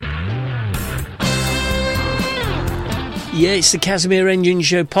Yeah, it's the Casimir Engine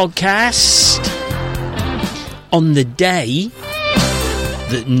Show podcast on the day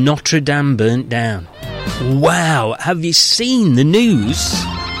that Notre Dame burnt down. Wow, have you seen the news?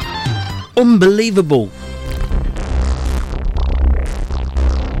 Unbelievable.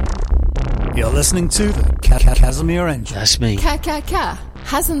 You're listening to the Casimir Engine. That's me. Ka.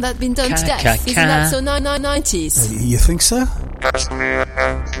 Hasn't that been done today? Isn't that so 90s? You think so? Casimir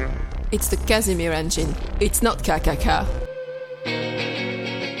Engine. It's the Casimir Engine. It's not ka.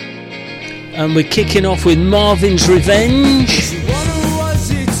 And we're kicking off with Marvin's Revenge.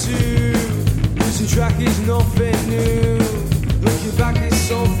 Losing track is nothing new. Looking back is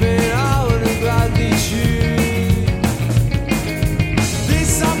something I would have gladly choose.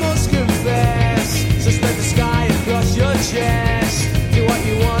 This I must confess. Suspend the sky across your chest. Do what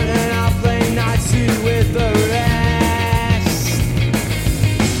you want and I'll play night two with the rest.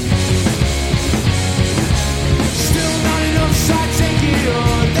 Still not enough, so I take it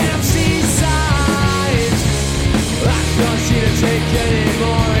on. Then I'm seeing signs. I can't see to take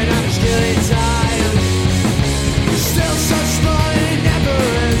anymore and I'm just killing time. Still so small and it never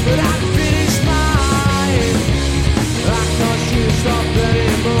ends, but I finished mine. I can't see to stop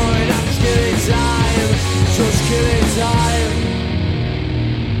anymore and I'm just killing time. Just killing time.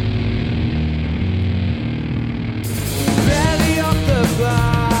 Barely off the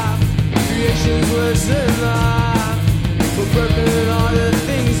bar, creation's worse than that. But broken are the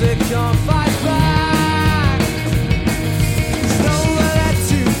things that can't fight back. There's nowhere left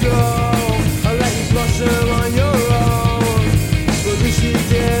to go. I'll let you blossom on your own. But at least you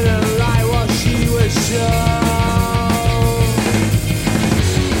didn't like what she was shown.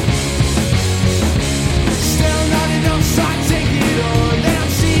 Still not enough, so I take it on. Then I'm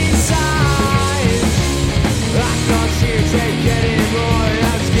seeing signs. I can't see it take anymore, and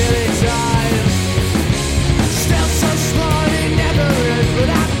I'm just killing time. Still so small, it never ends, but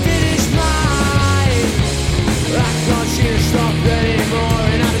I finished mine. I can't see it stop anymore,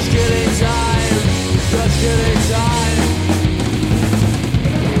 and I'm just killing time. Just killing time.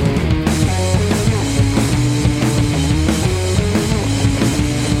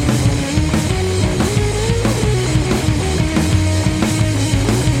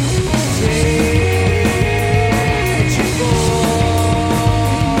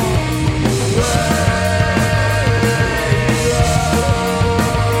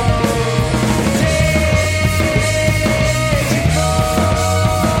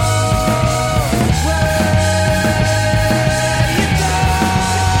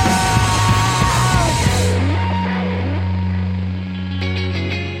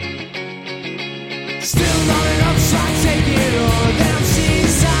 Still not enough, so I take it on. Then I'm seeing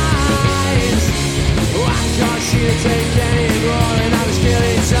signs. Oh, I can't see to take anymore, and I'm just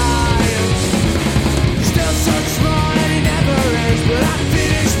killing time. Still so small and it never ends, but I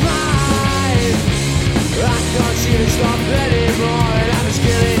finished mine. I can't see to stop anymore, and I'm just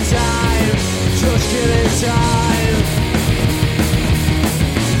killing time. Just killing time.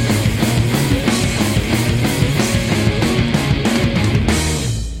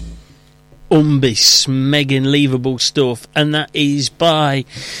 Unbesmegging-leavable stuff, and that is by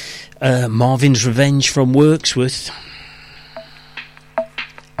Marvin's Revenge from Worksworth.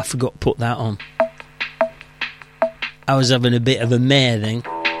 I forgot to put that on. I was having a bit of a mare then.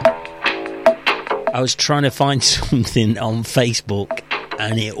 I was trying to find something on Facebook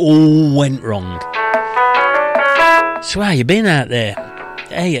and it all went wrong. So how you been out there?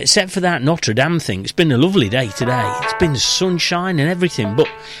 Hey, except for that Notre Dame thing, it's been a lovely day today. It's been sunshine and everything, but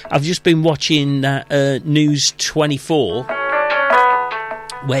I've just been watching that News 24,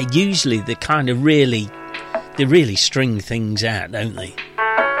 where usually they kind of really string things out, don't they?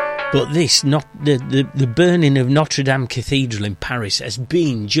 But this, not the burning of Notre Dame Cathedral in Paris has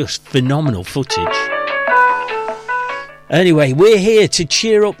been just phenomenal footage. Anyway, we're here to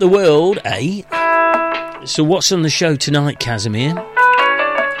cheer up the world, eh? So what's on the show tonight, Casimir?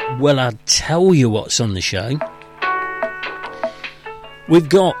 Well, I'll tell you what's on the show. We've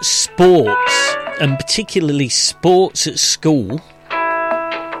got sports, and particularly sports at school.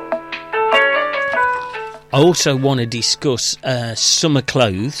 I also want to discuss summer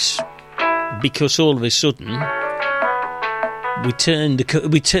clothes, because all of a sudden we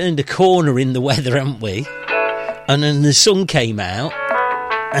turned a corner in the weather, haven't we? And then the sun came out,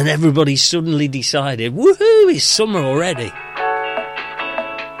 and everybody suddenly decided, woohoo, it's summer already.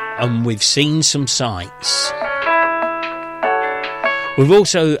 And we've seen some sights. We've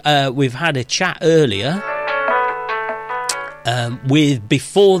also we've had a chat earlier with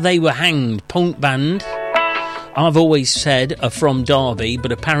Before They Were Hanged punk band. I've always said are from Derby,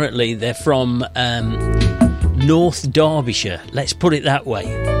 but apparently they're from North Derbyshire, let's put it that way.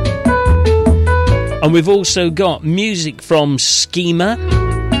 And we've also got music from Schema.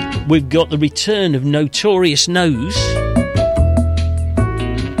 We've got the return of Notorious Nose.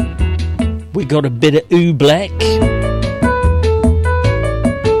 We've got a bit of Oobleck.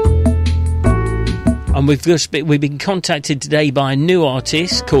 And we've been contacted today by a new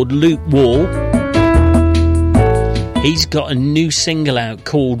artist called Luke Wall. He's got a new single out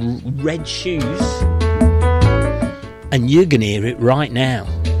called Red Shoes. And you're going to hear it right now.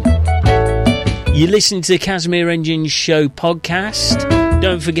 You're listening to the Casimir Engine Show podcast.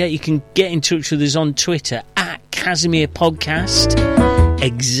 Don't forget you can get in touch with us on Twitter at Casimir Podcast.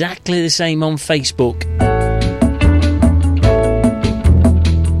 Exactly the same on Facebook.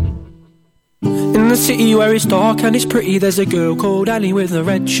 In the city where it's dark and it's pretty, there's a girl called Annie with her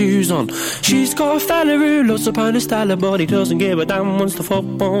red shoes on. She's got a fella who loves a pint of style, but he doesn't give a damn once the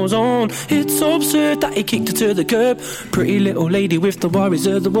football's on. It's so absurd that he kicked her to the curb. Pretty little lady with the worries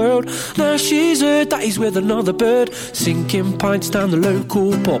of the world. Now she's heard that he's with another bird, sinking pints down the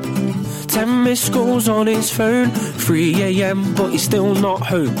local pub. 10 missed calls on his phone, 3 a.m. but he's still not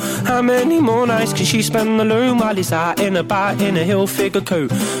home. How many more nights can she spend alone while he's out in a bar in a hill figure coat?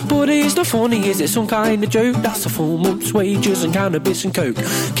 But is the funny, is it some kind of joke? That's a full month's wages and cannabis and coke.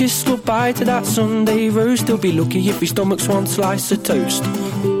 Kiss goodbye to that Sunday roast. He'll be lucky if his stomach's one slice of toast.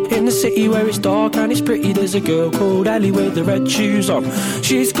 In the city where it's dark and it's pretty, there's a girl called Ellie with the red shoes on.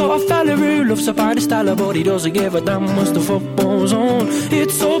 She's got a fella who loves a pint of Stella, but he doesn't give a damn once the football's on.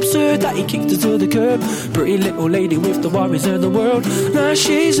 It's so absurd that he kicked her to the curb. Pretty little lady with the worries of the world. Now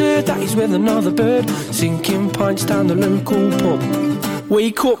she's heard that he's with another bird, sinking pints down the local pub.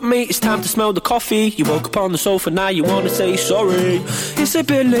 Wake up mate, it's time to smell the coffee. You woke up on the sofa, now you wanna say sorry. It's a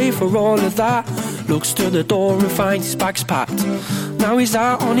bit late for all of that. Looks to the door and finds his bag's packed. Now he's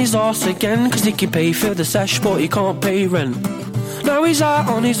out on his arse again, cause he can pay for the sesh but he can't pay rent. Now he's out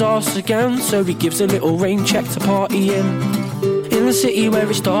on his arse again, so he gives a little rain check to party in. In the city where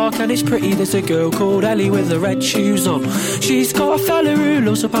it's dark and it's pretty, there's a girl called Ellie with the red shoes on. She's got a fella who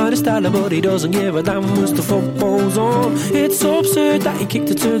loves a pint of Stella, but he doesn't give a damn once the football's on. It's so absurd that he kicked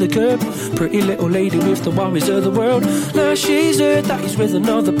her to the curb. Pretty little lady with the worries of the world. Now she's heard that he's with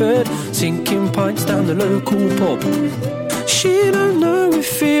another bird, sinking pints down the local pub. She don't know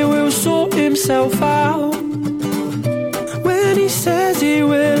if he will sort himself out. When he says he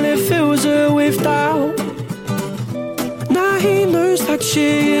will, it fills her with doubt. Now he knows that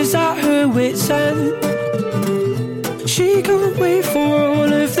she is at her wit's end. She can't wait for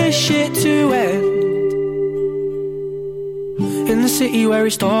all of this shit to end. In the city where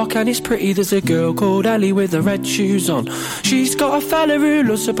it's dark and it's pretty, there's a girl called Ellie with the red shoes on. She's got a fella who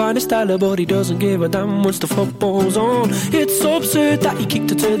loves a pint of Stella, but he doesn't give a damn once the football's on. It's so absurd that he kicked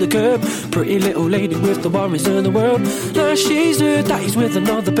her to the curb. Pretty little lady with the worries of the world. Now she's heard that he's with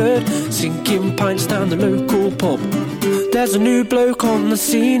another bird, sinking pints down the local pub. There's a new bloke on the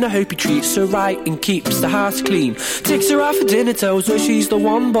scene, I hope he treats her right and keeps the house clean. Takes her out for dinner, tells her she's the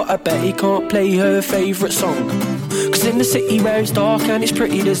one, but I bet he can't play her favourite song. Cause in the city where it's dark and it's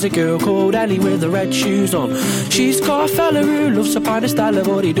pretty, there's a girl called Ellie with the red shoes on. She's got a fella who loves a pint of Stella,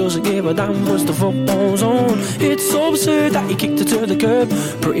 but he doesn't give a damn once the football's on. It's so absurd that he kicked her to the curb.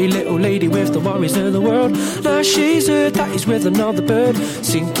 Pretty little lady with the worries of the world. Now she's heard that he's with another bird,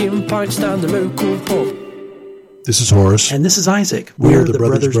 sinking pints down the local pub. This is Horace. And this is Isaac. We're the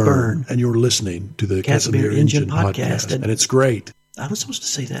Brothers Byrne. And you're listening to the Casimir Engine podcast. And it's great. I was supposed to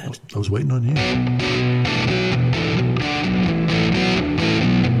say that. I was waiting on you.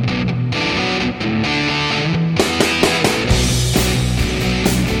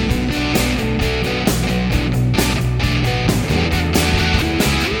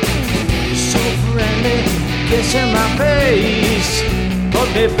 So friendly, kissing my face. Put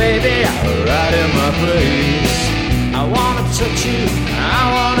me, baby, right in my place. I wanna touch you, I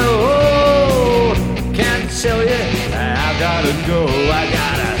wanna hold. Can't tell you, I've gotta go. I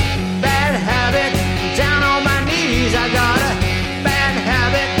got a bad habit, down on my knees. I got a bad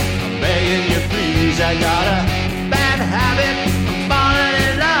habit, I'm begging you please. I got a bad habit, I'm falling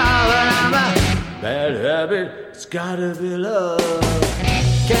in love. And I'm a bad habit, it's gotta be love.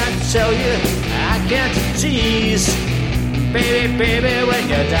 Can't tell you, I can't tease. Baby, baby, when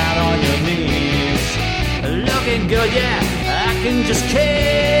you're down on your knees. Looking good, yeah, I can just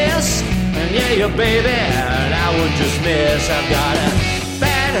kiss. And yeah, your baby, and I would just miss. I've got a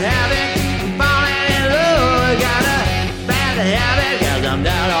bad habit, falling in love. I got a bad habit, cause I'm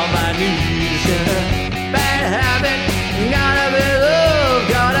down on my knees. Bad habit, gotta be love.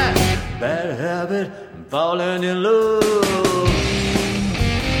 Got a bad habit, falling in love.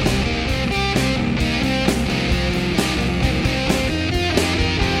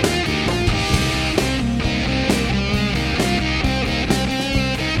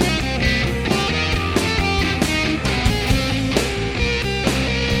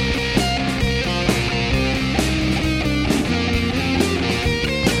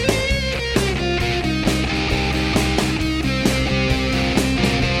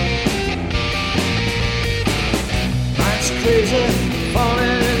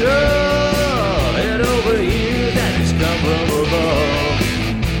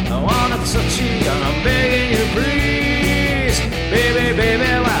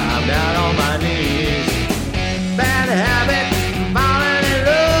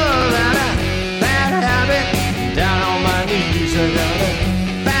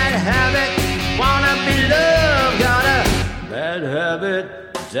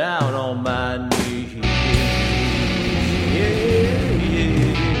 down on my knees.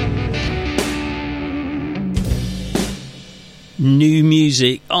 New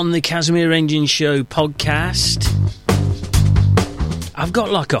music on the Casimir Engine Show podcast. I've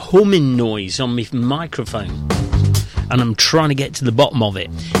got like a humming noise on my microphone and I'm trying to get to the bottom of it.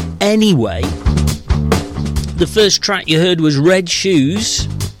 Anyway, the first track you heard was Red Shoes.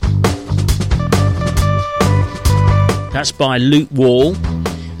 That's by Luke Wall,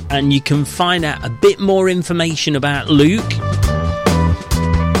 and you can find out a bit more information about Luke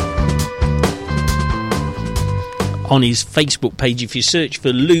on his Facebook page if you search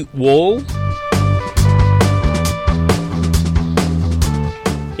for Luke Wall.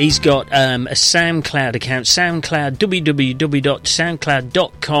 He's got a SoundCloud account,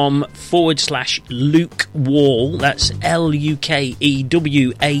 www.soundcloud.com/Luke Wall. That's LUKEWALL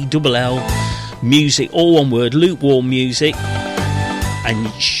music, all one word, Luke Wall music, and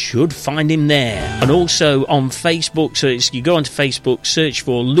you should find him there. And also on Facebook, so you go onto Facebook, search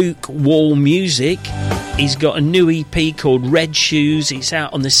for Luke Wall music. He's got a new EP called Red Shoes. It's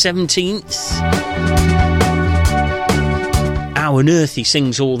out on the 17th. How on earth he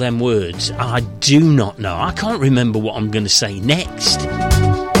sings all them words, I do not know. I can't remember what I'm going to say next.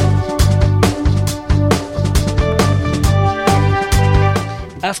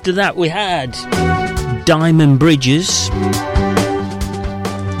 After that we had Diamond Bridges.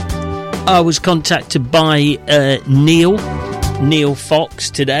 I was contacted by Neil Fox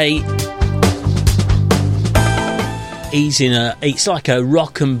today. It's like a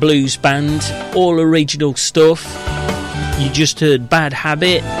rock and blues band, all original stuff. You just heard Bad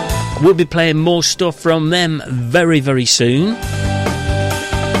Habit. We'll be playing more stuff from them very, very soon.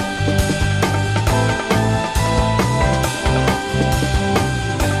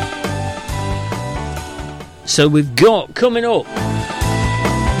 So we've got, coming up,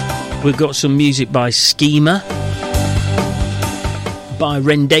 we've got some music by Schema, by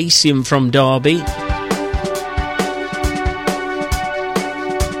Rendacium from Derby,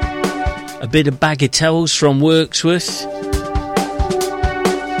 a bit of Bagatelles from Wirksworth,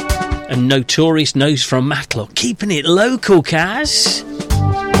 and Notorious Nose from Matlock. Keeping it local, Kaz.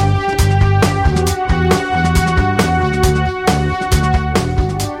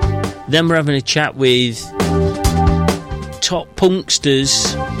 Then we're having a chat with top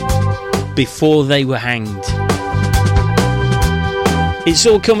punksters before they were hanged. It's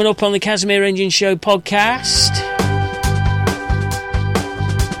all coming up on the Casimir Engine Show podcast.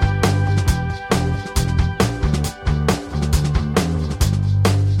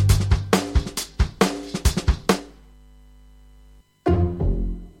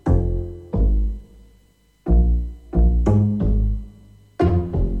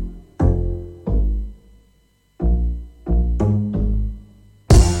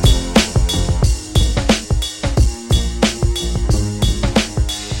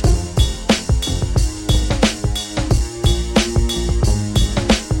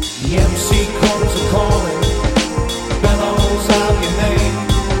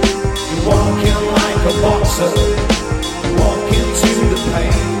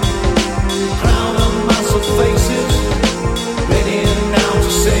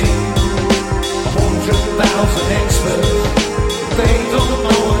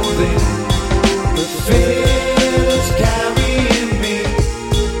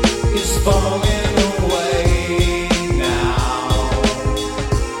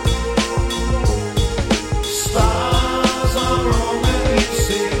 Stars are all that you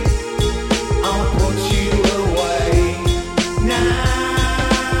see. I'll put you away.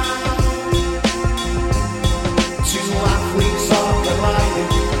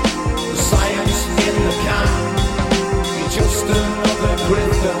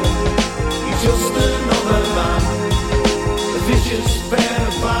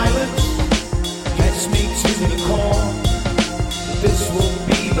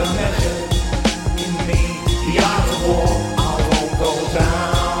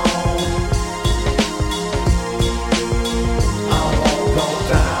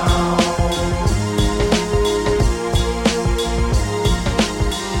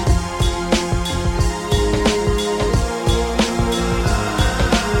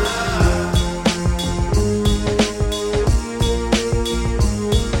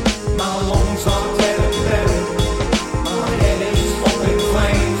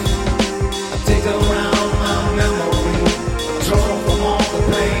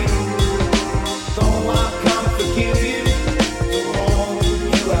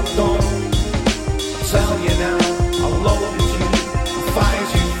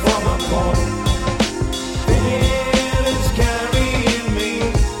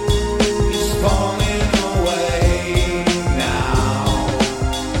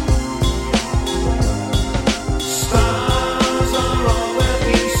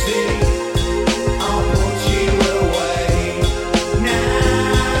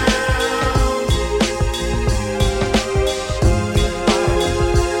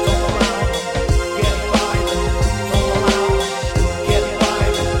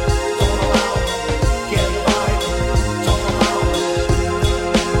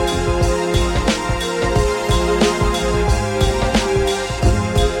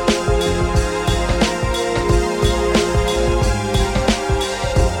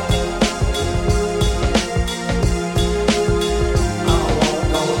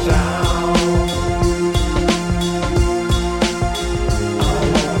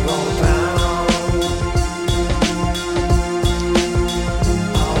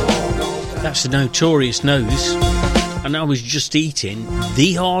 That's the Notorious Nose. And I was just eating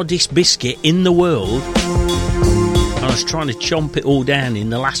the hardest biscuit in the world. I was trying to chomp it all down in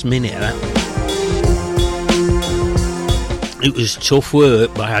the last minute of that. It was tough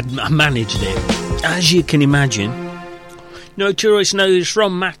work, but I managed it. As you can imagine. Notorious Nose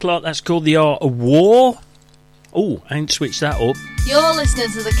from Matlock. That's called The Art of War. Oh, I ain't switched that up. You're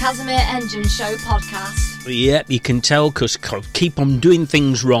listening to the Casimir Engine Show podcast. Yep, you can tell because I keep on doing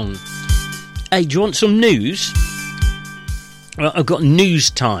things wrong. Hey, do you want some news? Well, I've got news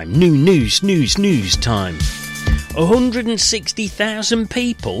time. News time. 160,000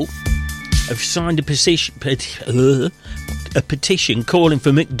 people have signed a petition calling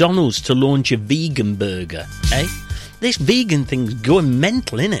for McDonald's to launch a vegan burger. Eh? This vegan thing's going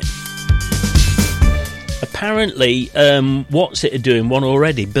mental, innit? Apparently, what's it doing one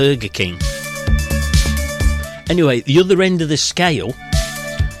already? Burger King. Anyway, the other end of the scale,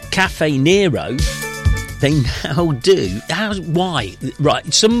 Cafe Nero, they now do. Why?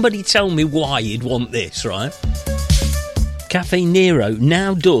 Right, somebody tell me why you'd want this, right? Cafe Nero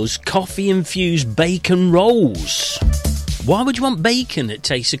now does coffee-infused bacon rolls. Why would you want bacon that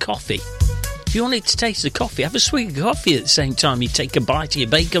tastes of coffee? If you want it to taste of coffee, have a swig of coffee at the same time you take a bite of your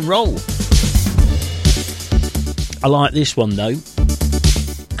bacon roll. I like this one, though.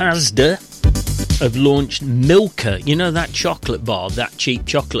 Asda have launched Milka. You know that chocolate bar, that cheap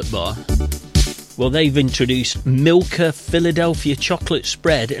chocolate bar? Well, they've introduced Milka Philadelphia chocolate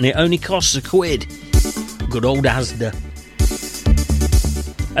spread, and it only costs £1. Good old Asda.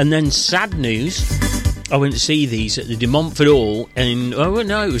 And then sad news, I went to see these at the De Montfort Hall in, oh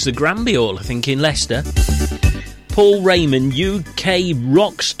no, it was the Granby Hall, I think, in Leicester. Paul Raymond, UK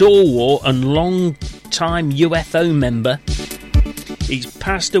rock stalwart and long-time UFO member, he's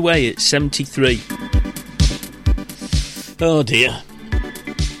passed away at 73. Oh dear.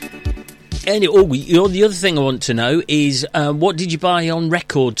 Anyway, the other thing I want to know is, what did you buy on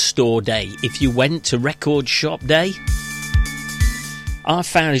Record Store Day? If you went to Record Shop Day? I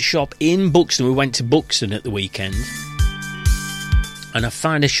found a shop in Buxton. We went to Buxton at the weekend. And I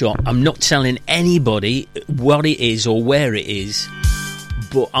found a shop. I'm not telling anybody what it is or where it is.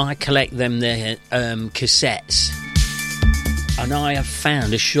 But I collect them their cassettes. And I have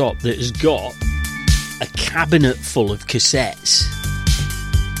found a shop that has got a cabinet full of cassettes.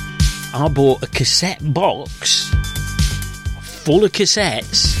 I bought a cassette box full of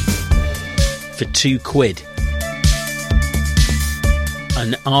cassettes for £2.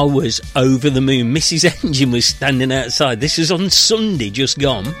 And I was over the moon. Mrs. Engine was standing outside. This was on Sunday, just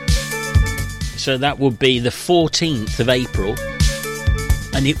gone. So that would be the 14th of April.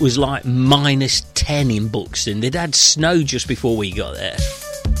 And it was like minus 10 in Buxton. They'd had snow just before we got there.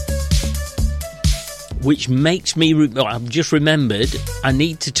 Which makes me... I've just remembered I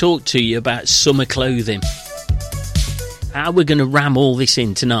need to talk to you about summer clothing. How we're going to ram all this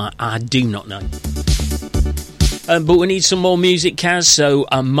in tonight, I do not know. But we need some more music, Kaz, so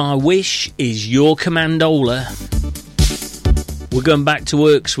my wish is your commandola. We're going back to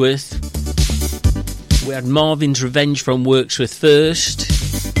Wirksworth. We had Marvin's Revenge from Wirksworth first.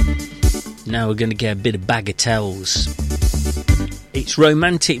 Now we're going to get a bit of Bagatelles. It's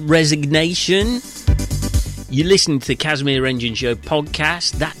Romantic Resignation. You're listening to the Casimir Engine Show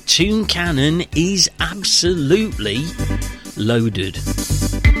podcast. That tune cannon is absolutely loaded.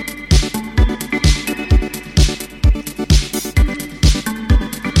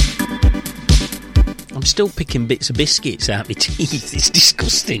 I'm still picking bits of biscuits out my teeth. It's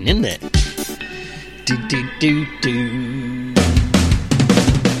disgusting, isn't it? Do.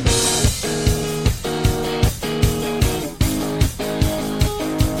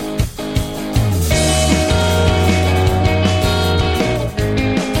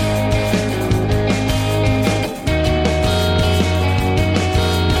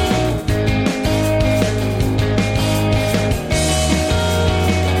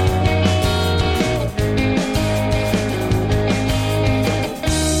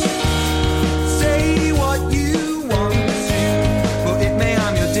 Say what you want to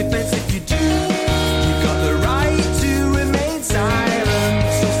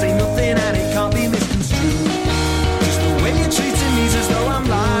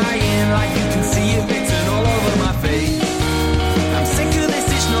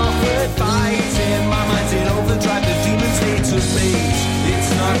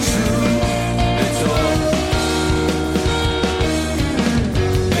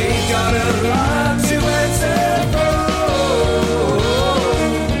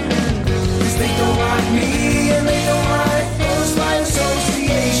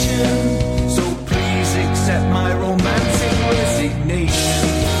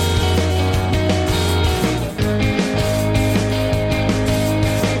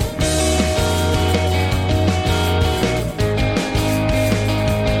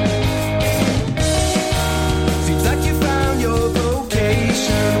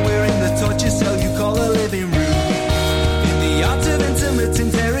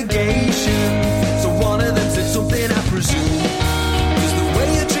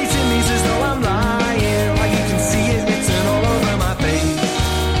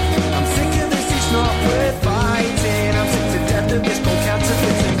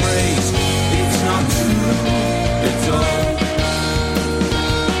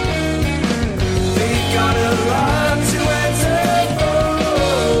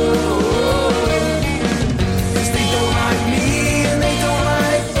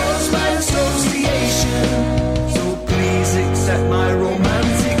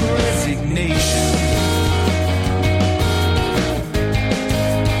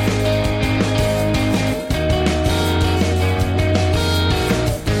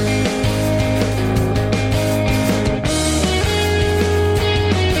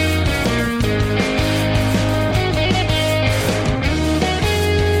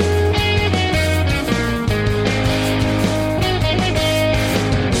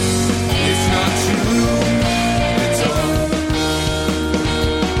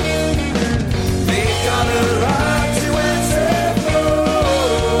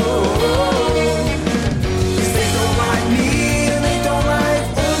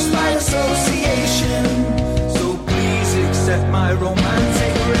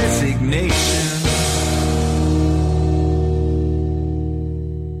nation.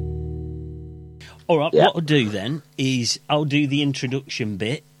 All right, what I'll do then is I'll do the introduction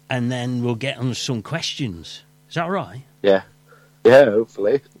bit and then we'll get on some questions. Is that all right? Yeah. Yeah,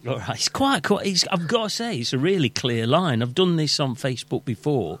 hopefully. All right, it's quite I've got to say, it's a really clear line. I've done this on Facebook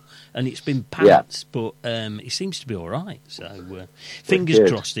before and it's been pants, but it seems to be all right. So fingers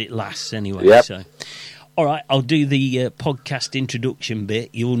crossed it lasts anyway. Yep. So, all right, I'll do the podcast introduction bit.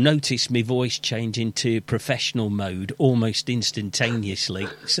 You'll notice my voice change into professional mode almost instantaneously.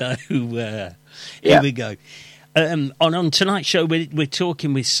 So here we go. On tonight's show, we're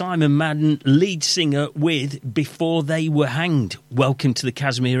talking with Simon Madden, lead singer with Before They Were Hanged. Welcome to the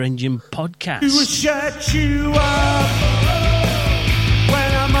Casimir Engine podcast. Who will shut you up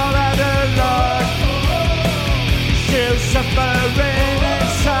when I'm all out of luck? Still suffering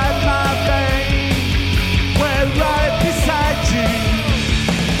inside my veins. We're right beside you.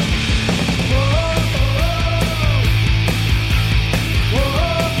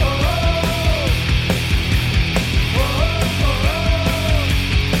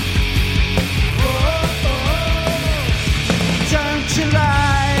 To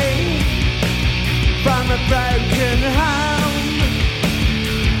lie from a broken home.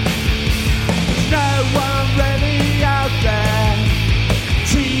 There's no one really out there.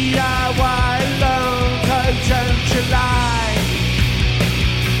 DIY alone. Oh, don't you lie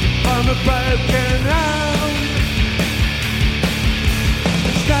from a broken home.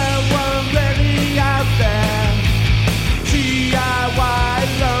 There's no one really out there. DIY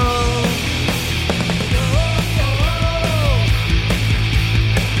alone.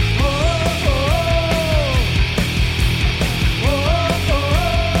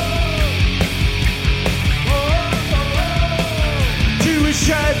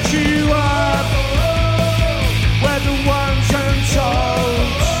 Shut you up, we're the ones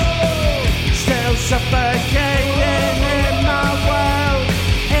untold, still suffocating in my world,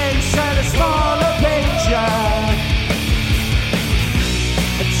 inside a smaller picture.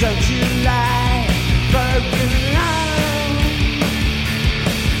 Don't you lie, broken home.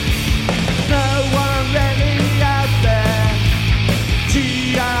 No one really out there,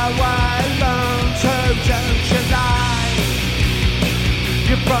 DIY alone, so don't you lie.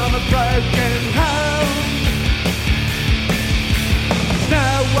 You're from a broken home. No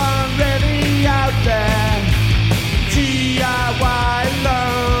one really out there. DIY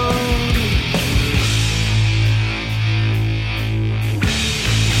alone.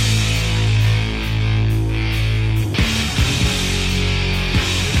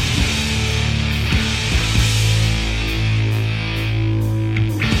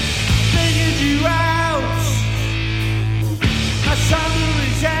 Figured you out. My summer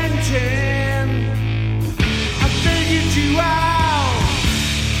is ending. I figured you out.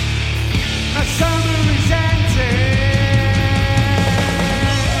 My summer is ending.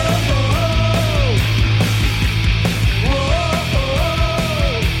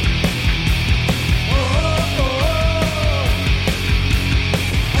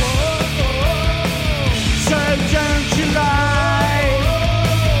 So don't you lie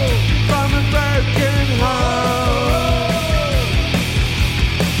from a broken home.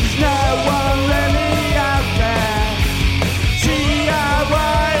 There's no one really out there.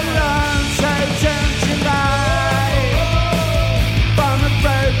 DIY alone. So don't you lie from a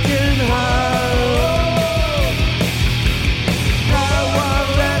broken home. No one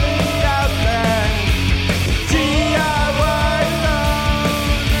really out there. DIY alone.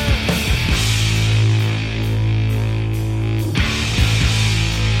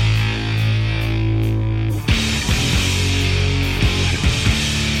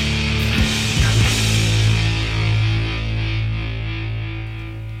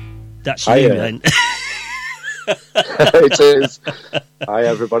 That's Hi, you, then. It is. Hi,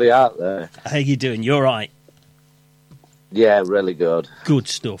 everybody out there. How you doing? You all right? Yeah, really good. Good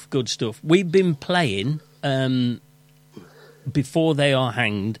stuff, good stuff. We've been playing Before They Are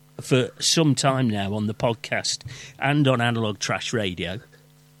Hanged for some time now on the podcast and on Analog Trash Radio.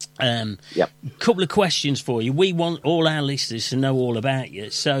 Couple of questions for you. We want all our listeners to know all about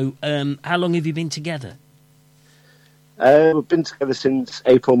you. So how long have you been together? We've been together since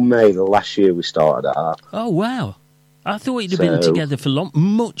April, May, the last year we started out. Oh, wow. I thought you'd have been together for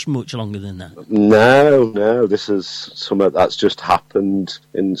much longer than that. No, this is something that's just happened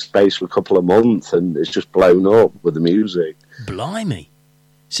in space for a couple of months and it's just blown up with the music. Blimey.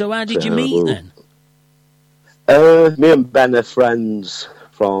 So how did you meet then? Me and Ben are friends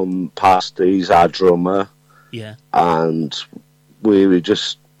from past. He's our drummer. Yeah. And we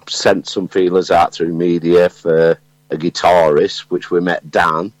just sent some feelers out through media for a guitarist, which we met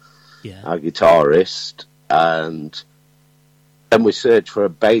Dan. our guitarist, and then we searched for a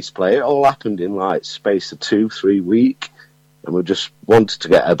bass player. It all happened in like space of 2-3 weeks, and we just wanted to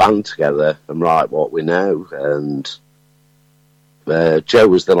get a band together and write what we know. And Joe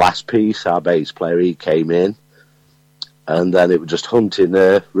was the last piece, our bass player. He came in, and then it was just hunting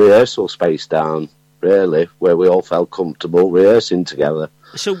a rehearsal space down, really, where we all felt comfortable rehearsing together.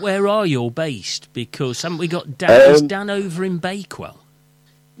 So where are you all based? Because haven't we got Dan? Is Dan over in Bakewell?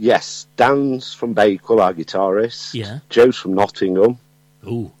 Yes, Dan's from Bakewell, our guitarist. Yeah. Joe's from Nottingham.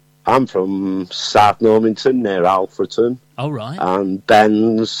 Ooh. I'm from South Normington, near Alfreton. Oh, right. And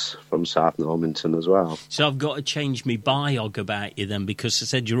Ben's from South Normington as well. So I've got to change my biog about you then, because I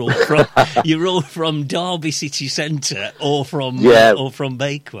said you're all from Derby City Centre or from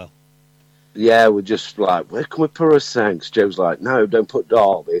Bakewell. Yeah, we're just like, where can we put our thanks? Joe's like, no, don't put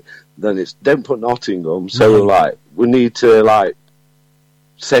Derby. Then it's, don't put Nottingham. So we're like, we need to like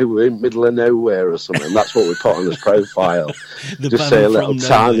say we're in middle of nowhere or something. That's what we put on his profile. Just say a little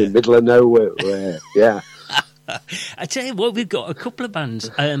town in middle of nowhere. Yeah. I tell you what, we've got a couple of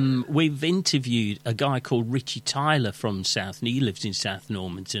bands. We've interviewed a guy called Richie Tyler from he lives in South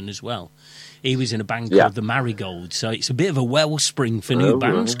Normanton as well. He was in a band called The Marigold, so it's a bit of a wellspring for new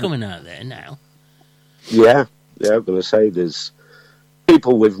bands coming out there now. Yeah, I'm going to say there's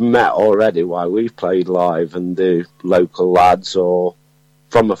people we've met already while we've played live, and the local lads or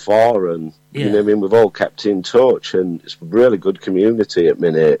from afar, and you know what I mean, we've all kept in touch, and it's a really good community at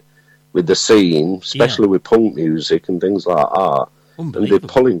minute with the scene, especially with punk music and things like that. And they're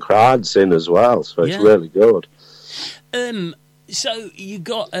pulling crowds in as well, so it's really good. So you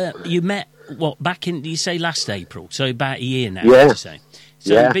got you met back in, you say last April, so about a year now. Yeah. So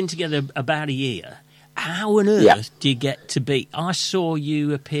you've been together about a year. How on earth do you get to be? I saw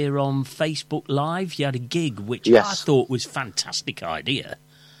you appear on Facebook Live. You had a gig, which I thought was a fantastic idea.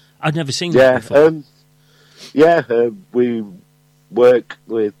 I'd never seen that before. We work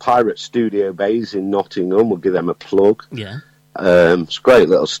with Pirate Studio Bays in Nottingham. We'll give them a plug. Yeah. It's a great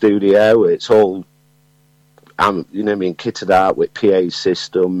little studio. It's all, kitted out with PA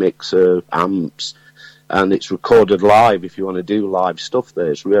system, mixer, amps, and it's recorded live if you want to do live stuff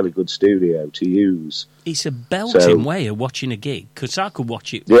there. It's a really good studio to use. It's a belting way of watching a gig, because I could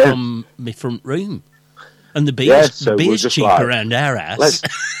watch it from my front room. And the beer's cheap around our house.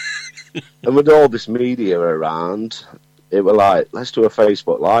 And with all this media around, it were like, let's do a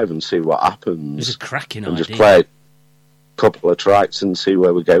Facebook Live and see what happens. It's a cracking idea. And just play a couple of tracks and see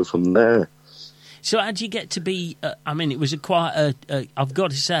where we go from there. So how do you get to be... it was I've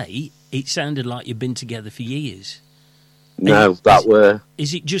got to say, it sounded like you've been together for years. No,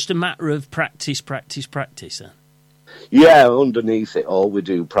 Is it just a matter of practice then? Yeah, underneath it all, we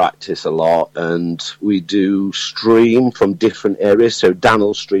do practice a lot, and we do stream from different areas. So Dan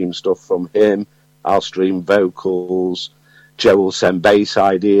will stream stuff from him, I'll stream vocals, Joe will send bass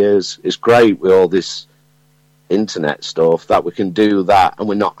ideas. It's great with all this internet stuff that we can do that, and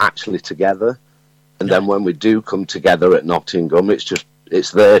we're not actually together. And then when we do come together at Nottingham,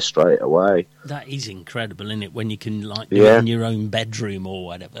 it's there straight away. That is incredible, isn't it? When you can do it in your own bedroom or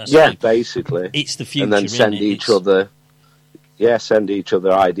whatever. Basically. It's the future. And then send each other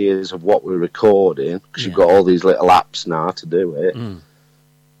ideas of what we're recording, because you've got all these little apps now to do it.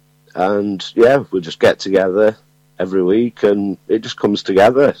 And we just get together every week, and it just comes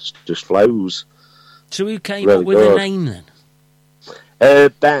together. It just flows. So who came up with the name then?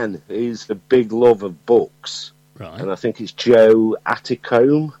 Ben is a big love of books. Right. And I think it's Joe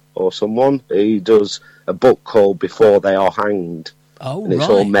Atticombe or someone. He does a book called Before They Are Hanged. Oh, and it's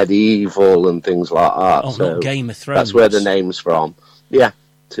all medieval and things like that. Oh, so not Game of Thrones. That's where the name's from. Yeah.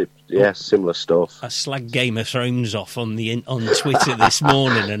 Similar stuff. I slagged Game of Thrones off on Twitter this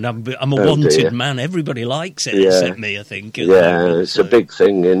morning, and I'm a wanted man. Everybody likes it except me, I think. It's a big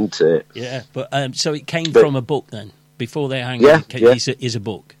thing, isn't it? Yeah, but so it came from a book then? Before They Hang is a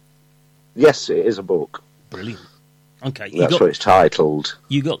book? Yes, it is a book. Brilliant. Okay. That's what it's titled.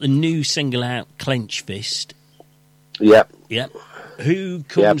 You got the new single out, Clenched Fist. Yep. Who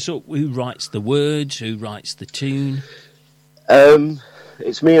comes up, who writes the words, who writes the tune?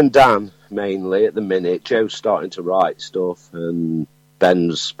 It's me and Dan, mainly, at the minute. Joe's starting to write stuff, and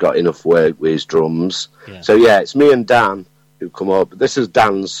Ben's got enough work with his drums. Yeah. So, it's me and Dan who come up. This is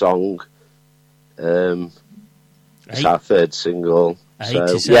Dan's song. It's our third single.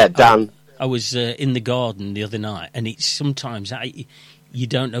 Dan. I was in the garden the other night, and it's sometimes you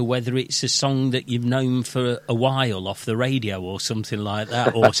don't know whether it's a song that you've known for a while off the radio or something like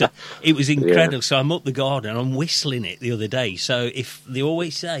that. It was incredible. So I'm up the garden, I'm whistling it the other day. So if they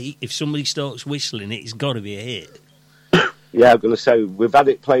always say if somebody starts whistling it, it's got to be a hit. Yeah, I'm going to say we've had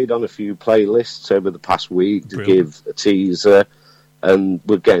it played on a few playlists over the past week to give a teaser, and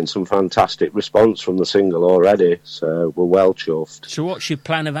we're getting some fantastic response from the single already, so we're well chuffed. So what's your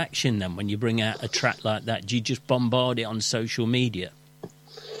plan of action then when you bring out a track like that? Do you just bombard it on social media?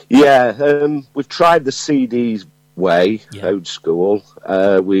 Yeah, we've tried the CDs way, old school.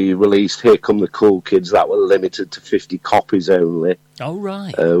 We released Here Come the Cool Kids that were limited to 50 copies only. Oh,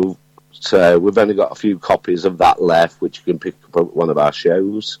 right. So we've only got a few copies of that left, which you can pick up at one of our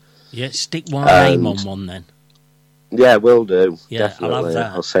shows. Yeah, stick one name on one then. Yeah, will do. Yeah, definitely. I'll have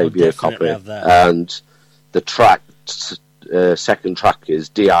that. I'll save you a copy. Have that. And the track, second track is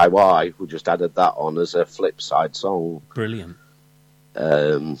DIY. We just added that on as a flip side song. Brilliant.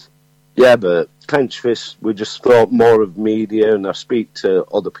 Yeah, but Clenched Fist, we just thought more of media, and I speak to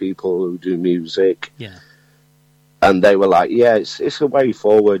other people who do music. Yeah. And they were like, yeah, it's a way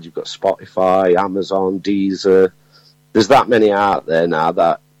forward. You've got Spotify, Amazon, Deezer. There's that many out there now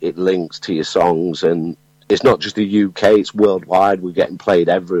that it links to your songs, and it's not just the UK, it's worldwide. We're getting played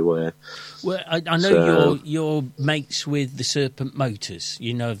everywhere. Well, I know you're mates with the Serpent Motors.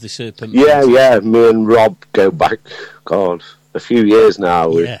 You know of the Serpent Motors? Yeah. Me and Rob go back, God, a few years now.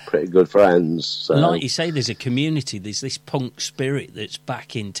 We're pretty good friends. So. Like you say, there's a community. There's this punk spirit that's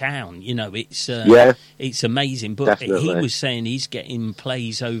back in town. You know, it's amazing. But definitely. He was saying he's getting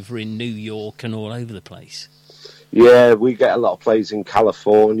plays over in New York and all over the place. Yeah, we get a lot of plays in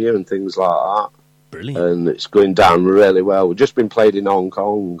California and things like that. Brilliant. And it's going down really well. We've just been played in Hong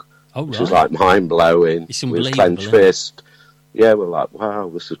Kong, which is like mind-blowing. It's unbelievable. With Clenched Fist. Yeah, we're like, wow,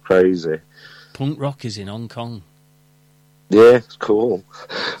 this is crazy. Punk rockers in Hong Kong. Yeah, it's cool.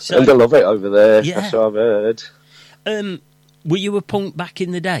 So, and they love it over there. Yeah. That's what I've heard. Were you a punk back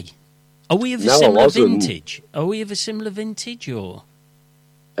in the day? Are we of a No, similar I wasn't. vintage? Are we of a similar vintage, or?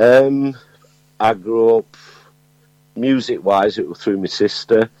 I grew up, music-wise, it was through my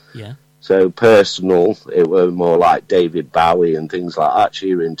sister. Yeah. So personal, it was more like David Bowie and things like that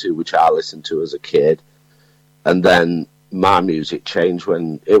she were into, which I listened to as a kid. And then my music changed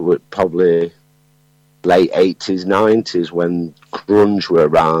when it was probably late 80s, 90s, when grunge were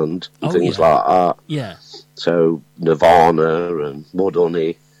around and things like that. Yeah. So Nirvana and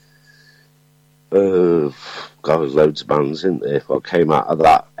Mudhoney. God, there's loads of bands, isn't there? What came out of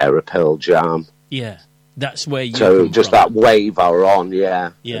that era, Pearl Jam. Yeah. That's where you So come just from. that wave I were on,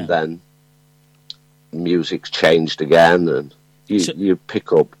 yeah. Yeah. And then music's changed again, and you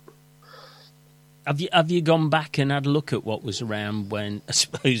pick up. Have you gone back and had a look at what was around when? I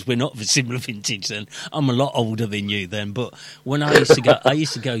suppose we're not of a similar vintage then. I'm a lot older than you then, but when I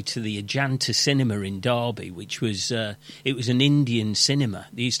used to go to the Adjanta cinema in Derby, which was it was an Indian cinema.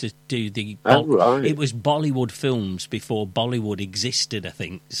 They used to do it was Bollywood films before Bollywood existed, I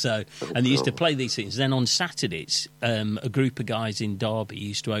think. So and they used to play these things. Then on Saturdays, a group of guys in Derby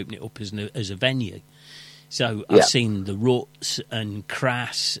used to open it up as a venue. So I've seen the Ruts and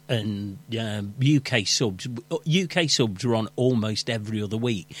Crass and UK subs. UK subs are on almost every other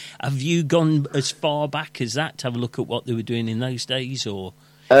week. Have you gone as far back as that to have a look at what they were doing in those days, or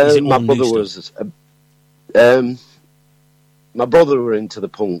is it my all brother new was stuff? my brother were into the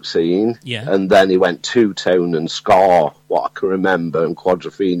punk scene, and then he went two-tone and ska, what I can remember, and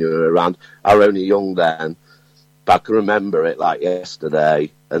Quadrophenia were around. I was only young then, but I can remember it like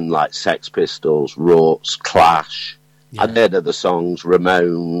yesterday. And like Sex Pistols, Ruts, Clash. I heard of the songs,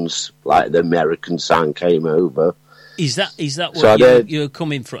 Ramones, like the American sound came over. Is that what you're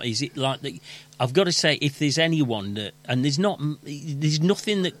coming from? Is it like that? I've got to say, if there's anyone that, and there's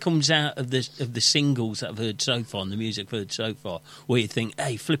nothing that comes out of the singles that I've heard so far, and the music I've heard so far, where you think,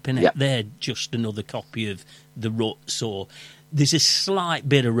 hey, flipping it, they're just another copy of the Ruts, or there's a slight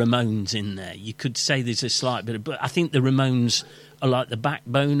bit of Ramones in there. You could say there's a slight bit of, but I think the Ramones are like the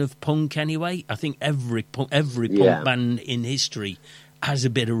backbone of punk anyway. I think every punk band in history has a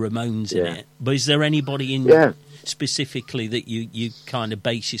bit of Ramones in it. But is there anybody in specifically that you kind of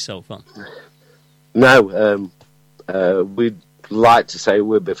base yourself on? No, we'd like to say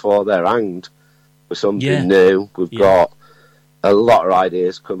we're before they're hanged for something new. We've got a lot of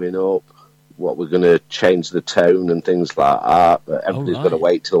ideas coming up, what we're going to change the tone and things like that, but everybody's got to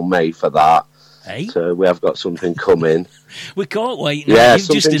wait till May for that. Hey? So we have got something coming. We can't wait now.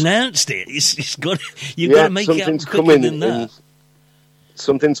 You've just announced it. You've got to make it up quicker than that.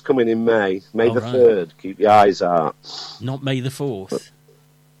 Something's coming in May. May the 3rd. Keep your eyes out. Not May the 4th.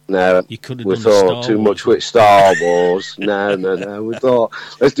 No, You could have we done thought Star too Wars. much with Star Wars. No. We thought,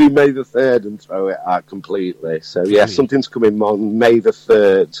 let's do May the 3rd and throw it out completely. So, yeah, Brilliant. something's coming on May the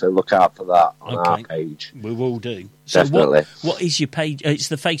 3rd, so look out for that on our Okay. page. We will do. So Definitely. what is your page? It's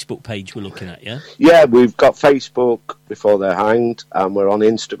the Facebook page we're looking at, yeah? Yeah, we've got Facebook before they're hanged, and we're on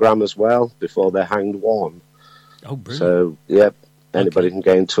Instagram as well, before they're hanged 1. Oh, brilliant. So, yep, anybody can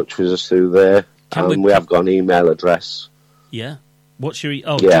get in touch with us through there. Can And we- we have got an email address. Yeah. What's your...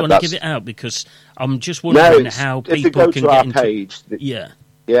 Oh, Yeah, do you want to that's- give it out? Because I'm just No, wondering it's, how if they people go can to get our in page, Yeah.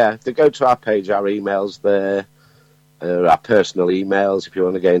 yeah, if they go to our page, our email's there, our personal emails, if you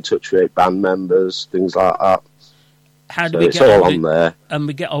want to get in touch with band members, things like that. How do So we it's get all hold on of- there. And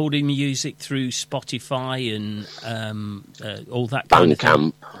we get hold of music through Spotify and all that kind of thing?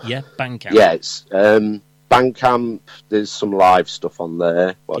 Bandcamp. Yeah, Bandcamp. Yeah, it's Bandcamp. There's some live stuff on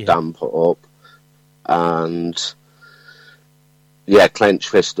there, what Dan put up. And, yeah, Clenched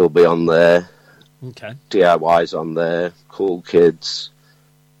Fist will be on there. Okay. DIY's on there. Cool Kids.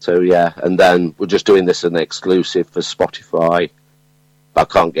 So, yeah, and then we're just doing this as an exclusive for Spotify. I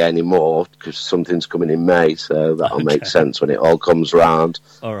can't get any more because something's coming in May, so that'll make sense when it all comes round.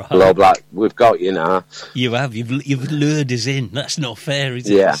 All right. Well, like, we've got you now. You have. You've lured us in. That's not fair, is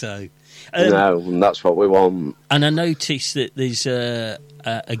Yeah. it? So, No, and that's what we want. And I noticed that there's a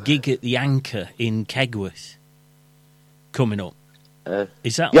gig at the Anchor in Kegworth coming up.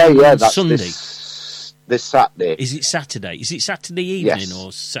 Is that on that's Sunday? This Saturday. Is it Saturday? Is it Saturday evening Yes.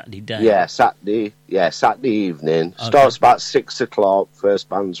 or Saturday day? Yeah, Saturday. Yeah, Saturday evening. Okay. Starts about 6 o'clock. First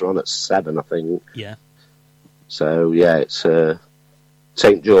bands are on at 7, I think. Yeah. So, yeah, it's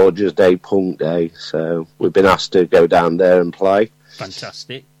St. George's Day, Punk Day. So we've been asked to go down there and play.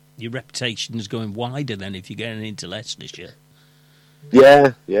 Fantastic. Your reputation's going wider then if you're getting into Leicestershire.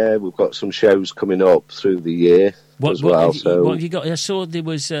 Yeah, we've got some shows coming up through the year as well. What So have you got? I saw there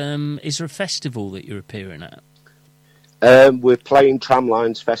was. Is there a festival that you're appearing at? we're playing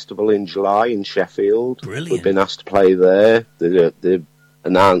Tramlines Festival in July in Sheffield. Brilliant. We've been asked to play there. They've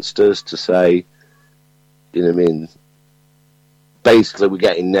announced us to say, you know what I mean, basically we're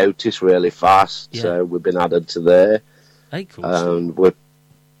getting noticed really fast, so we've been added to there. Hey, cool. And we're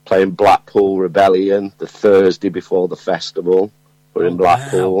playing Blackpool Rebellion the Thursday before the festival. We're in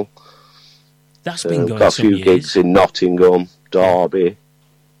Blackpool. Wow. That's been going got a some few years. gigs in Nottingham, Derby,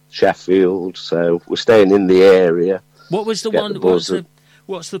 Sheffield, so we're staying in the area. What was the Get one? the buzz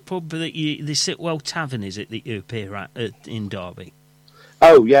What's the pub that the Sitwell Tavern? Is it that you appear at in Derby?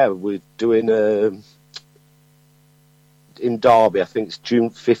 Oh yeah, we're doing in Derby. I think it's June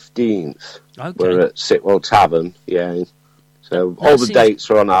 15th. Okay. We're at Sitwell Tavern. Yeah. So all the dates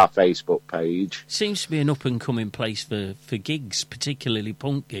are on our Facebook page. Seems to be an up and coming place for gigs, particularly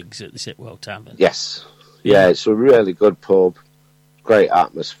punk gigs at the Sitwell Tavern. Yes. Yeah, it's a really good pub. Great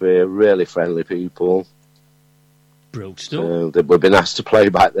atmosphere, really friendly people. Brilliant stuff. We've been asked to play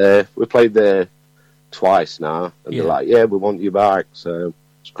back there. We played there twice now, and they're like, "Yeah, we want you back." So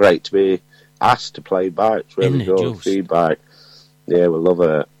it's great to be asked to play back. It's really good feedback. Yeah, we love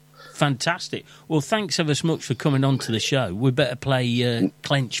it. Fantastic. Well, thanks ever so much for coming on to the show. We better play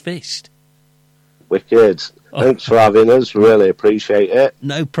Clenched Fist. Wicked. Thanks for having us. Really appreciate it.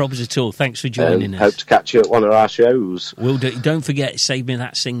 No problems at all. Thanks for joining us. Hope to catch you at one of our shows. We'll do. Don't forget, save me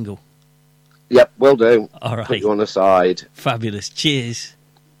that single. Yep, will do. All right. Put you on the side. Fabulous. Cheers.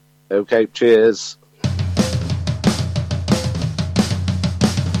 Okay, cheers.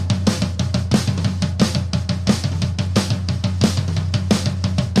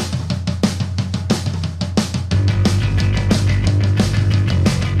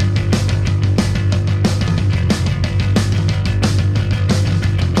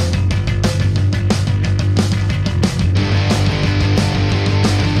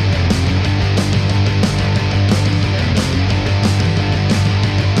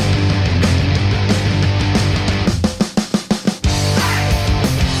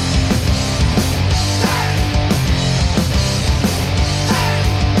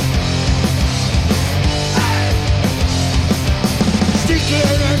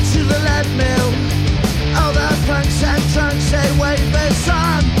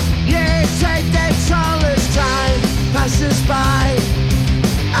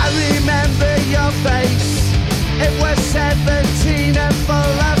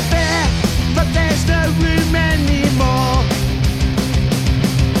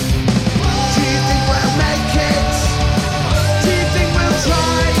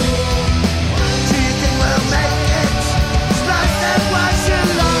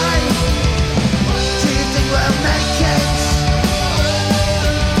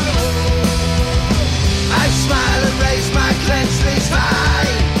 I smile and raise my clenched fist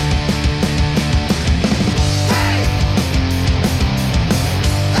high.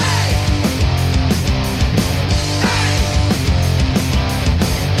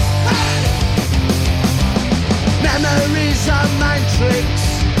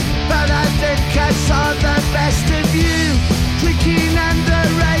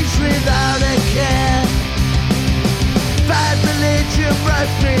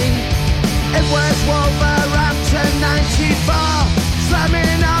 was Wolverhampton 94,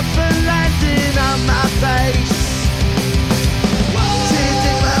 slamming up and landing on my face. Do you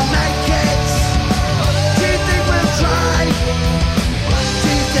think we'll make it? Do you think we'll try? Do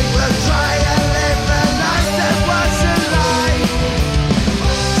you think we'll try and live a life that was a lie?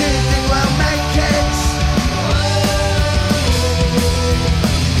 Do you think we'll make it?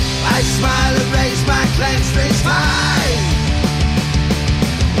 I smile and raise my clenched fist high.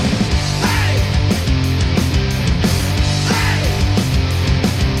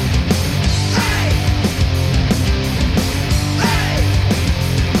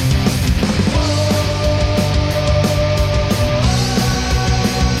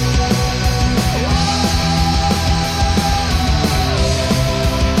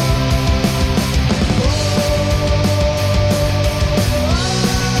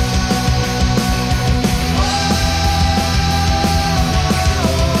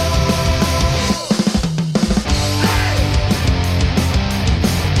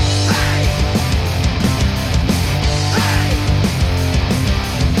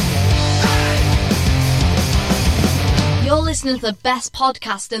 Listening to the best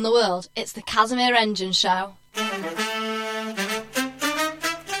podcast in the world. It's the Casimir Engine Show.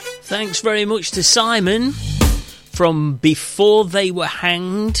 Thanks very much to Simon from Before They Were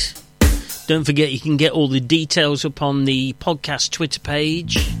Hanged. Don't forget you can get all the details up on the podcast Twitter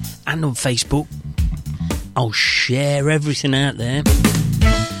page and on Facebook. I'll share everything out there.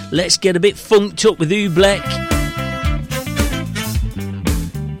 Let's get a bit funked up with Oobleck.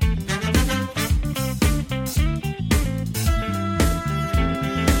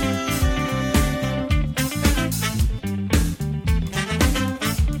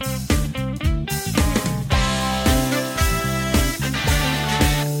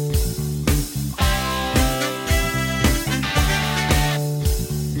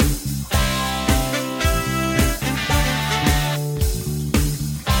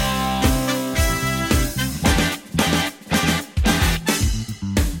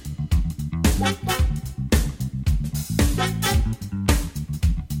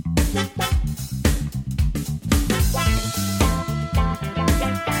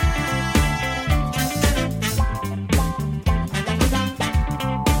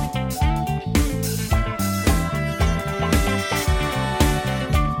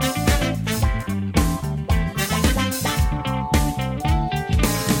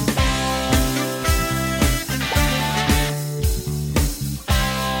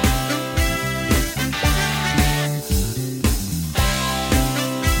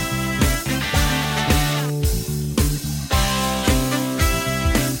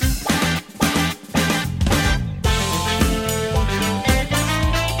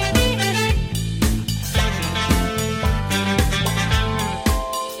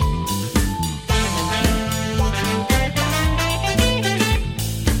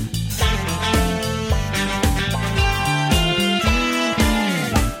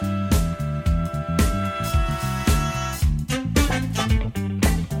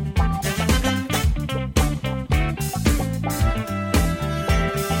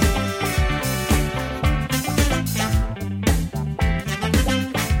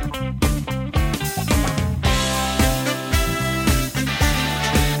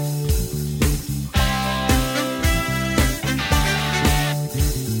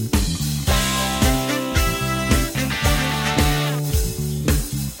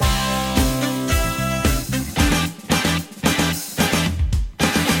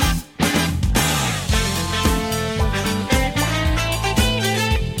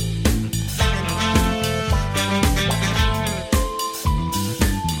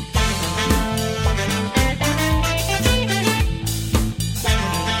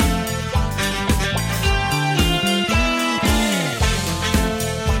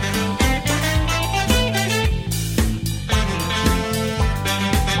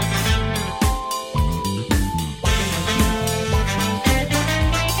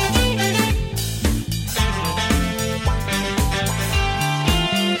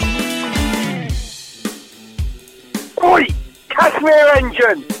 Casimir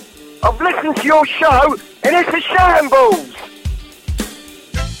Engine. I've listened to your show and it's a shambles.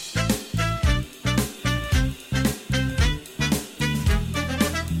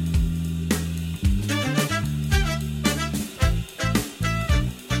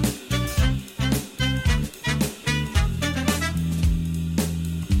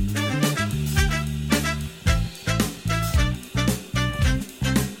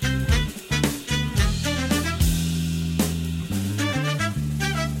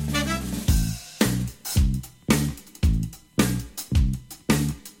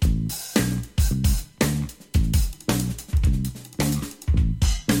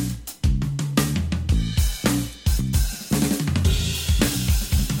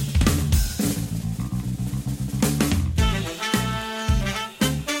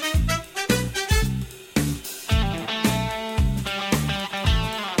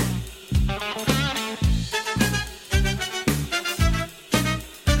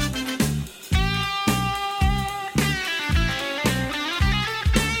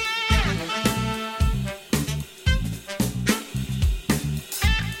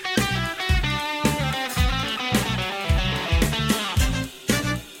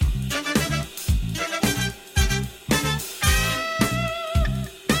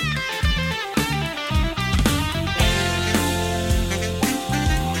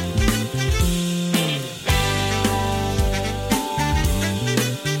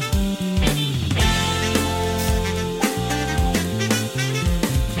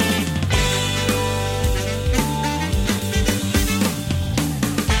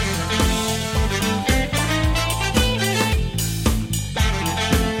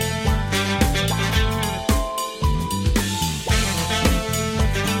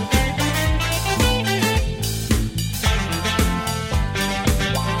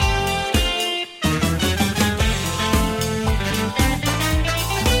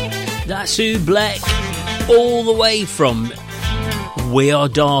 That's Oobleck, all the way from We Are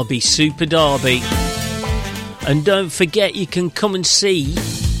Derby, Super Derby. And don't forget, you can come and see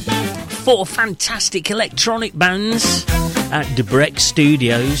 4 fantastic electronic bands at Oobleck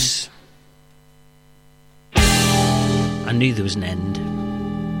Studios. I knew there was an end.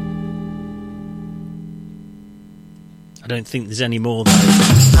 I don't think there's any more though.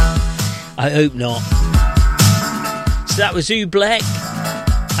 I hope not. So that was Oobleck,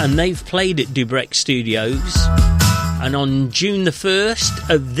 and they've played at Oobleck Studios. And on June the 1st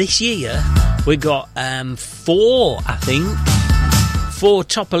of this year, we got 4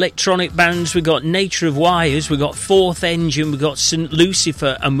 top electronic bands. We got Nature of Wires, we got Fourth Engine, we got St.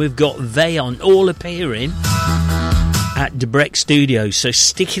 Lucifer, and we've got Vaon, all appearing at Oobleck Studios. So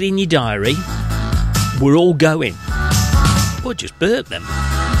stick it in your diary. We're all going. Or just burp them.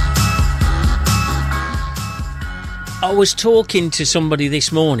 I was talking to somebody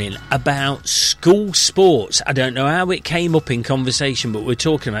this morning about school sports. I don't know how it came up in conversation, but we're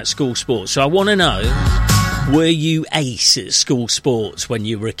talking about school sports. So I want to know, were you ace at school sports when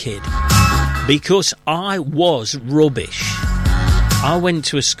you were a kid? Because I was rubbish. I went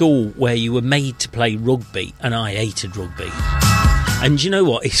to a school where you were made to play rugby, and I hated rugby. And you know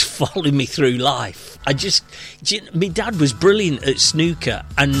what? It's followed me through life. My dad was brilliant at snooker,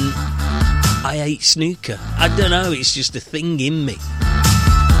 and I hate snooker. I don't know, it's just a thing in me.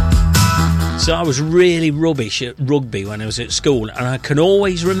 So I was really rubbish at rugby when I was at school, and I can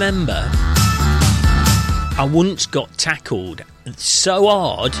always remember I once got tackled so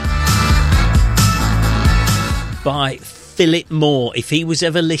hard by Philip Moore. If he was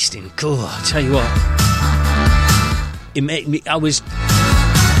ever listening, I'll tell you what, it made me, I was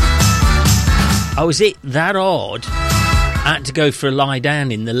hit that hard. I had to go for a lie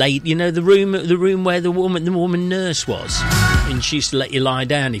down in the the room where the woman nurse was, and she used to let you lie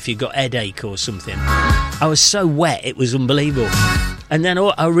down if you got headache or something. I was so wet, it was unbelievable. And then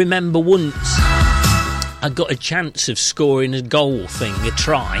I remember once I got a chance of scoring a goal thing, a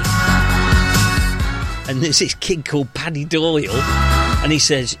try, and there's this kid called Paddy Doyle, and he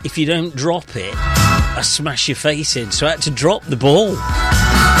says, if you don't drop it, I smash your face in. So I had to drop the ball.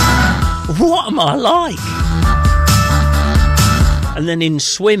 What am I like? And then in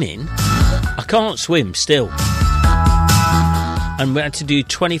swimming, I can't swim still. And we had to do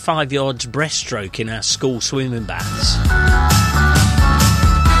 25 yards breaststroke in our school swimming baths.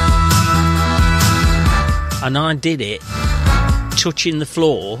 And I did it touching the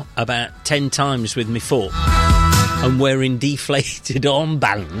floor about 10 times with my foot and wearing deflated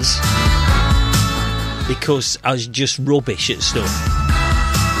armbands because I was just rubbish at stuff.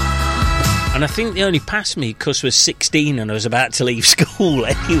 And I think they only passed me because I was 16 and I was about to leave school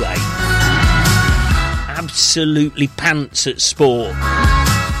anyway. Absolutely pants at sport.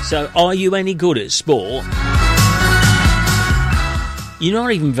 So, are you any good at sport? You're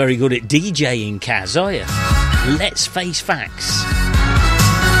not even very good at DJing, Kaz, are you? Let's face facts.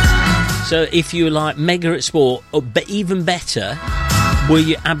 So, if you're like mega at sport, or even better, were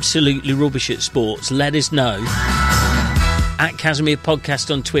you absolutely rubbish at sports? Let us know. At Casimir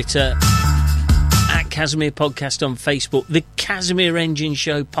Podcast on Twitter. Casimir Podcast on Facebook, the Casimir Engine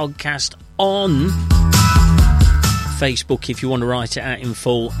Show Podcast on Facebook if you want to write it out in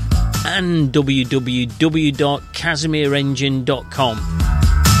full, and www.casimirengine.com.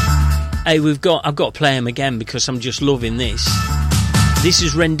 Hey, I've got to play them again because I'm just loving this. This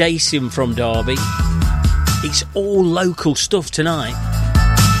is Rendacium from Derby. It's all local stuff tonight,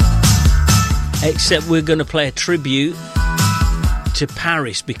 except we're going to play a tribute to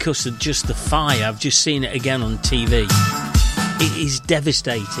Paris because of just the fire. I've just seen it again on TV. It is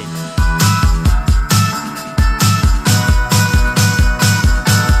devastating.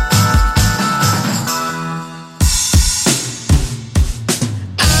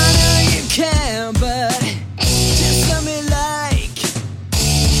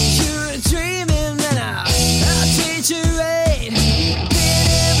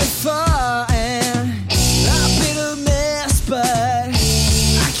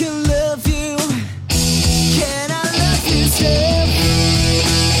 Can I love you still?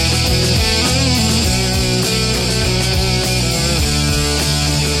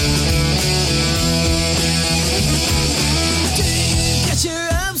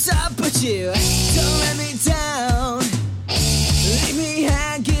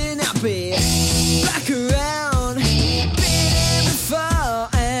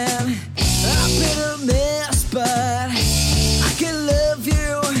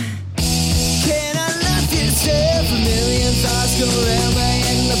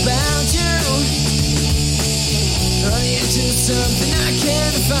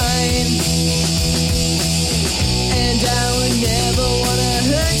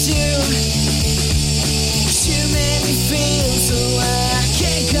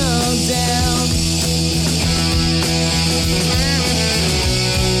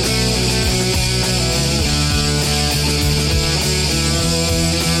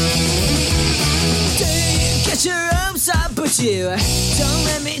 you. Don't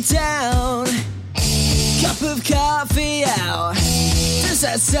let me down. Cup of coffee out. Does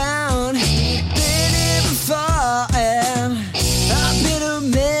that sound? Been here before, and I've been a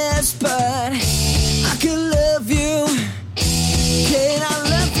mess, but I could love you. Can I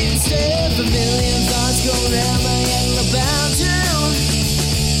love you? Step a million thoughts go round my head about you.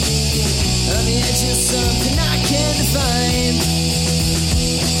 On the edge of something I can't define,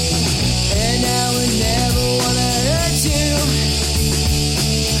 and I would never wanna hurt you.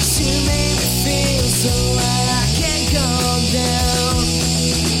 'Cause you made me feel so right, I can't calm down.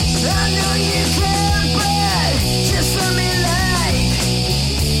 I know you can, but just let me lie.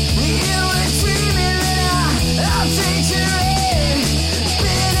 You were dreaming that I'll take you in.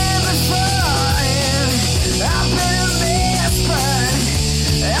 Been here before, and I've been a mess, but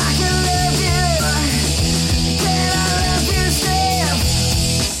I can love you. Can I love you, Steph?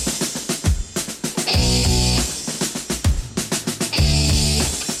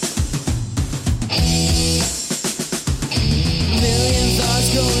 Million thoughts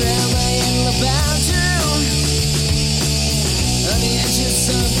go round my head about you. On the edge of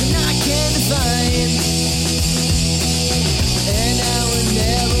something I can't define, and I would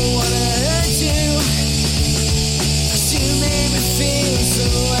never wanna hurt you. 'Cause you made me feel so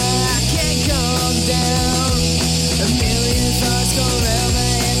I can't calm down. A million thoughts go round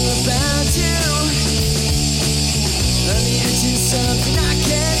my head about you. On the edge of something I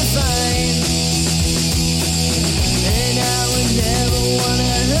can't define, and I would never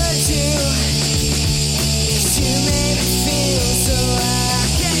wanna hurt you. 'Cause you made me feel so I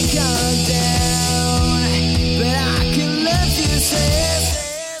can't calm down. But I can love you, sis.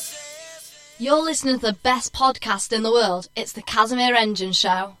 You're listening to the best podcast in the world. It's the Casimir Engine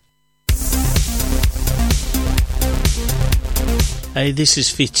Show. Hey, this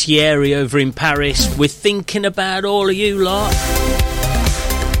is Thierry over in Paris. We're thinking about all of you lot.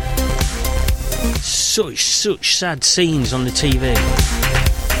 Such sad scenes on the TV.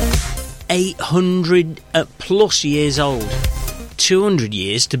 800 plus years old. 200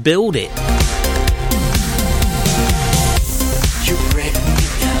 years to build it. You break me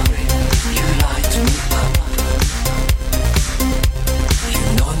down, you lie to me up. You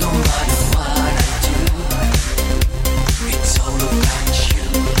know no matter what I do, it's all about you.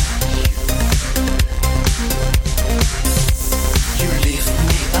 You lift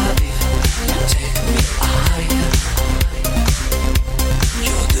me up, you take me higher.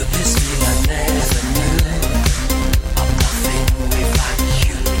 You're the best thing I never knew. I'm nothing without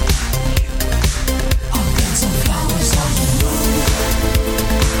you.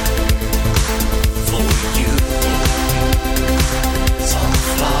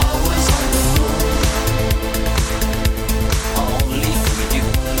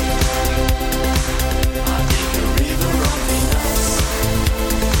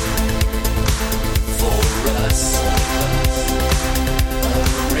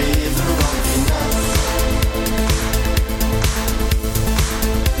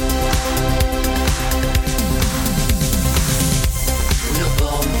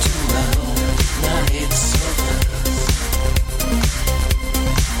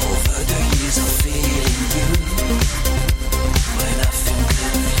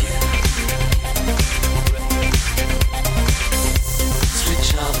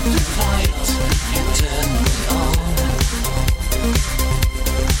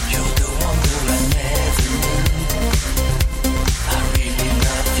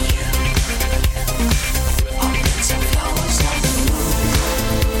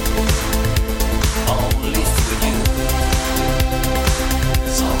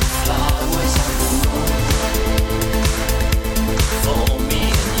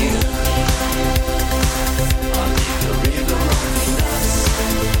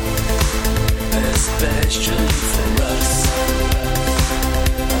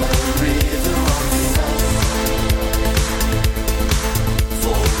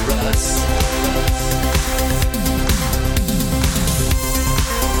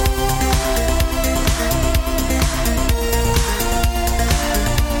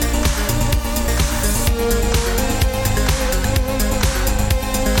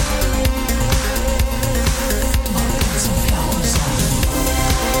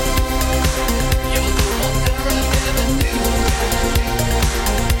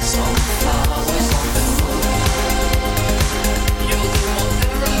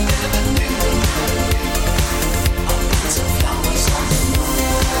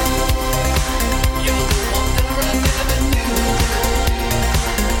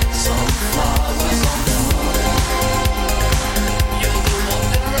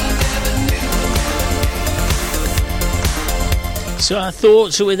 So our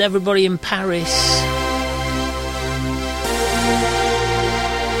thoughts are with everybody in Paris.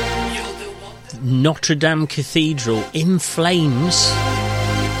 Notre Dame Cathedral in flames.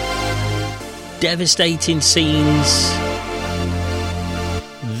 Devastating scenes.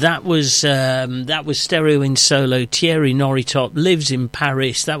 That was Stereo in Solo. Thierry Noritop lives in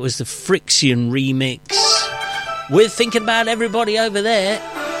Paris. That was the Friction remix. We're thinking about everybody over there.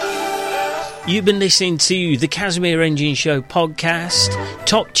 You've been listening to the Casimir Engine Show podcast.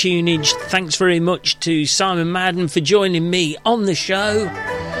 Top tunage. Thanks very much to Simon Madden for joining me on the show.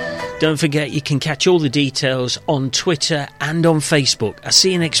 Don't forget you can catch all the details on Twitter and on Facebook. I'll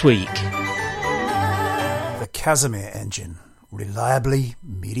see you next week. The Casimir Engine. Reliably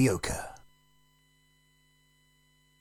mediocre.